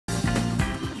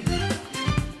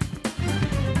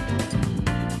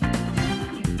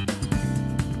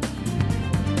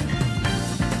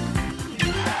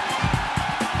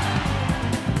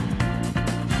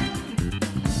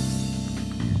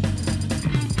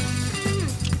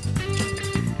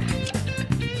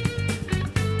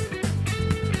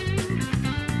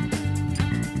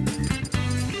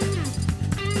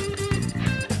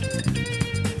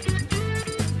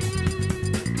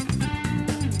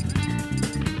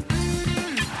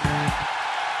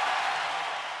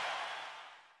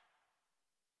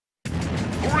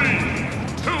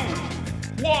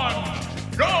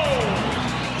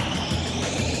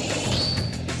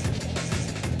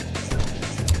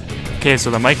Okay, so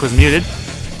the mic was muted.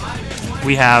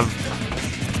 We have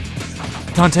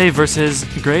Dante versus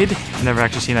Grade. I've never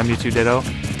actually seen a Mewtwo Ditto.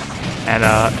 And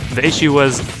the issue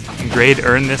was Grade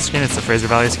earned this skin. It's the Fraser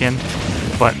Valley skin.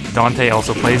 But Dante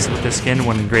also plays with this skin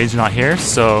when Grade's not here,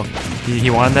 so he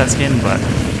wanted that skin, but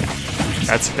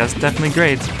that's definitely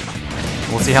Grade's.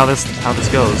 We'll see how this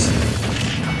goes.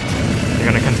 They're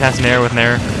gonna contest Nair with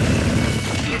Nair.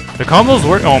 The combos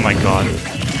work. Oh my god.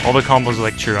 All the combos are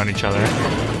like true on each other.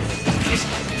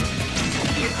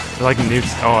 They're like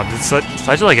nukes. Oh, it's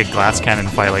such like a glass cannon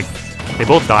fight. Like, they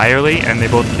both die early and they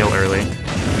both kill early.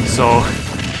 So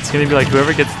it's gonna be like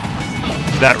whoever gets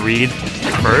that read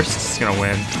first is gonna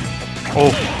win.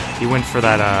 Oh, he went for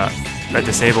that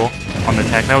disable on the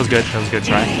tech. That was good. That was a good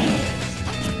try.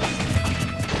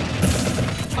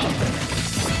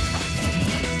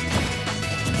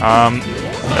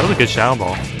 That was a good shadow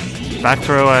ball. Back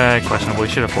throw, questionable.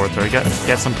 He should have forward throw. Get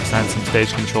some percent, some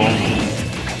stage control.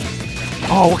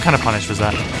 Oh, what kind of punish was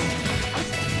that?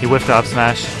 He whiffed the up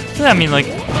smash. Yeah, I mean, like,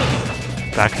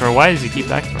 back throw. Why does he keep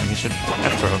back throwing? He should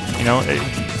F throw. You know, it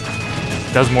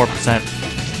does more percent.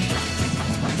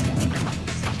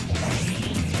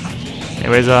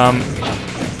 Anyways,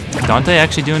 Dante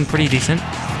actually doing pretty decent.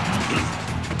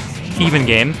 Even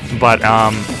game, but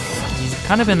he's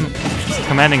kind of been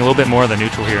commanding a little bit more of the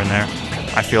neutral here and there.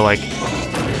 I feel like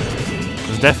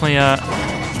there's definitely a.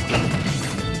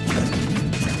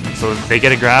 So they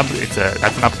get a grab.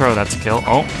 That's an up throw. That's a kill.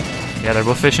 Oh, yeah, they're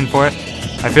both fishing for it.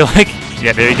 I feel like,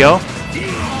 yeah, there you go.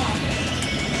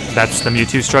 That's the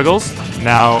Mewtwo struggles.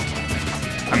 Now,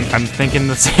 I'm thinking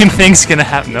the same thing's gonna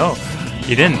happen. No,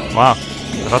 he didn't. Wow,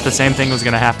 I thought the same thing was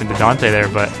gonna happen to Dante there,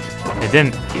 but it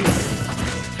didn't.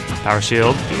 Power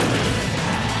shield.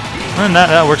 And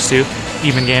that works too.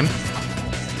 Even game.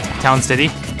 Town City.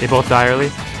 They both die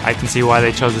early. I can see why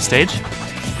they chose the stage.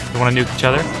 They want to nuke each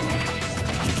other.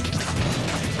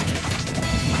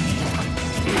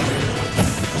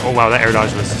 Oh wow, that air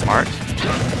dodge was smart.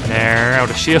 They're out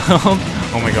of shield.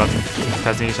 Oh my god.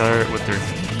 Testing each other with their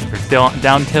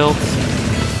down tilts.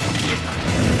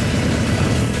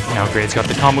 Now Grade's got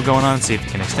the combo going on. See if he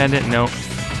can extend it. No.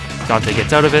 Dante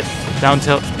gets out of it. Down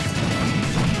tilt.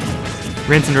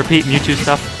 Rinse and repeat Mewtwo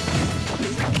stuff.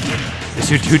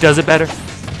 Who does it better?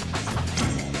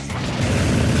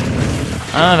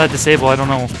 That disable, I don't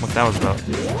know what that was about.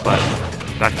 But,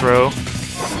 back throw.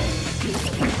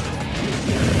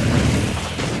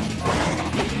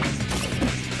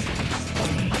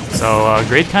 So,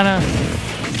 Grade kind of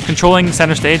controlling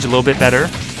center stage a little bit better.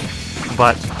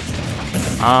 But,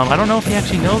 I don't know if he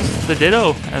actually knows the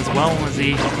Ditto as well as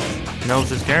he knows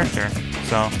his character.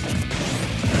 So,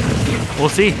 we'll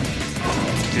see.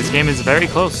 This game is very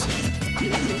close.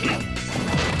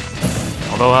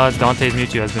 Although Dante's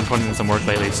Mewtwo has been putting in some work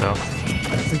lately, so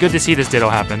it's good to see this Ditto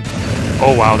happen.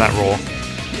 Oh wow, that roll.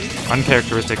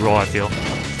 Uncharacteristic roll, I feel.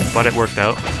 But it worked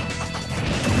out.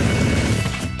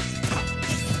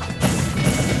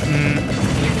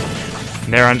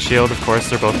 Nair on shield, of course,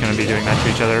 they're both going to be doing that to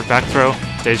each other. Back throw,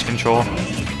 stage control.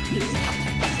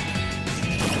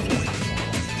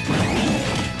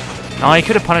 Oh, he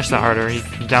could have punished that harder. He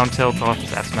down tilt off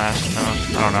that smash.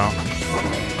 No, I don't know.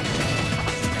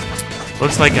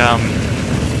 Looks like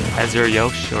Azure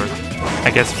Yosh, or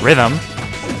I guess Rhythm.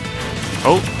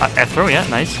 Oh, F throw, yeah,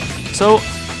 nice. So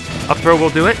up throw will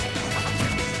do it.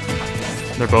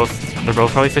 They're both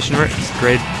probably fishing for it.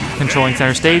 Grade controlling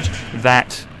center stage.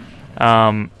 That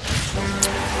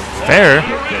fair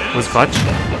was clutch.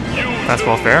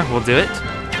 Fastball fair will do it.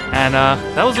 And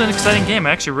that was an exciting game. I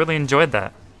actually really enjoyed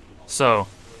that. So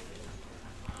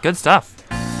good stuff.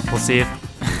 We'll see if.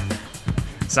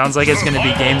 Sounds like it's going to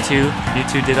be game 2,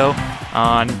 Mewtwo Ditto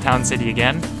on Town City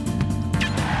again.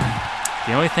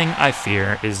 The only thing I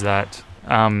fear is that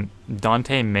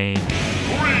Dante may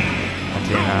have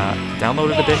been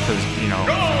downloaded a bit because, you know,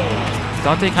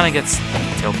 Dante kind of gets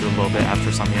tilted a little bit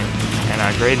after some game,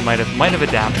 and Grade might have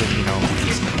adapted, you know,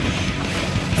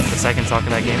 the second talk of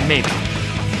that game, maybe.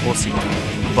 We'll see.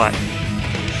 But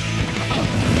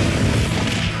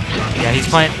yeah, he's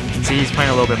playing. See, he's playing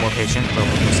a little bit more patient, a little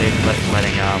bit more safe,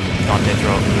 letting Dante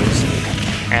throw out moves,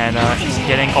 and he's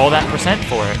getting all that percent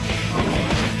for it.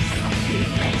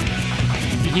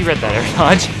 He read that air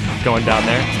dodge going down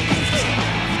there.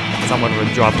 Someone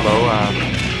would drop low,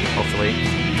 hopefully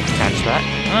catch that.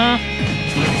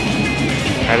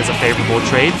 That is a favorable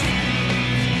trade.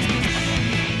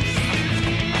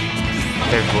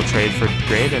 Favorable trade for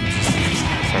Grade.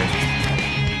 Sorry.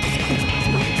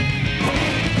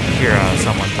 Hear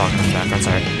someone talking in the background.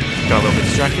 Sorry, got a little bit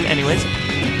distracted. Anyways,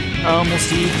 we'll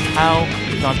see how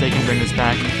Dante can bring this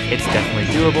back. It's definitely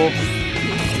doable.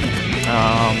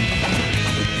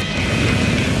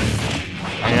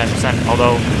 99%.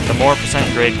 Although the more percent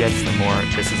grade gets, the more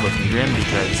this is looking grim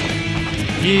because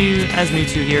you, as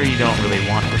Mewtwo here, you don't really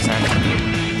want percent.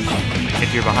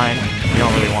 If you're behind, you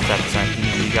don't really want that percent.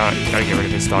 You gotta get rid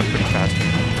of his stock pretty fast.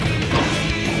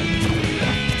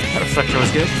 That reflector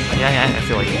was good. Yeah, I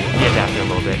feel like he adapted a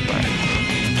little bit, but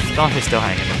Dante's still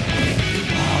hanging in there.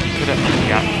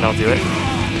 Yeah, that'll do it.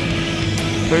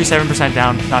 37%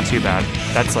 down, not too bad.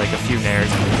 That's like a few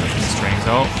nairs and strings.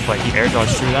 Oh, but he air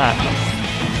dodged through that.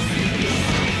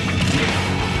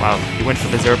 Wow, he went for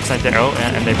the 0% dare. Oh,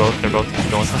 and they're both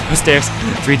going for those dares.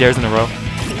 3 dares in a row.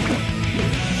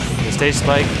 The stage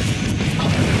spike.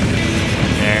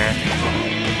 There.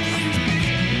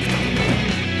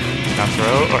 Down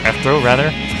throw, or F throw rather.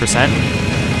 Percent.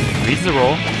 Reads the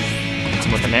roll. Hits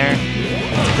him with an air.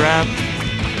 It's a grab.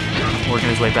 Working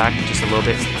his way back just a little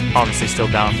bit. Obviously still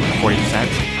down 40%.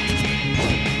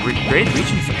 Great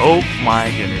reaching for. Oh my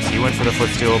goodness. He went for the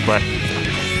footstool, but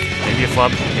maybe a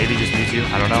flub, maybe just Mewtwo,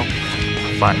 I don't know.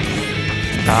 But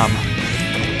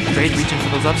great reaching for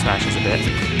those up smashes a bit.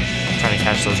 Trying to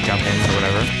catch those jump ins or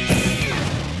whatever.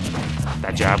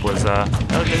 That jab was that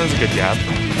was a good jab.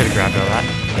 Could have grabbed out of that.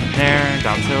 There,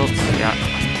 down tilt, yeah.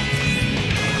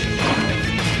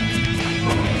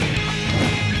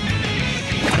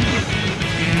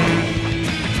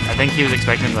 I think he was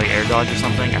expecting like air dodge or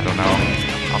something, I don't know.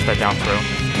 Off that down throw.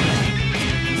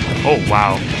 Oh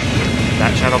wow.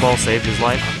 That Shadow Ball saved his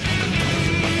life.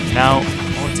 Now,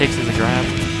 all it takes is a grab.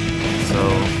 So,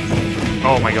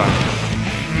 oh my god.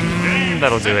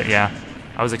 That'll do it, yeah.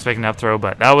 I was expecting up throw,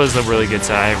 but that was a really good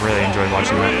set. I really enjoyed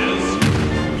watching that.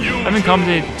 I haven't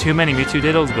commentated too many Mewtwo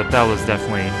diddles, but that was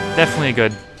definitely a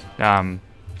good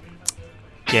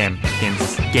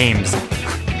games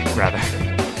rather.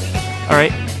 All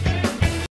right.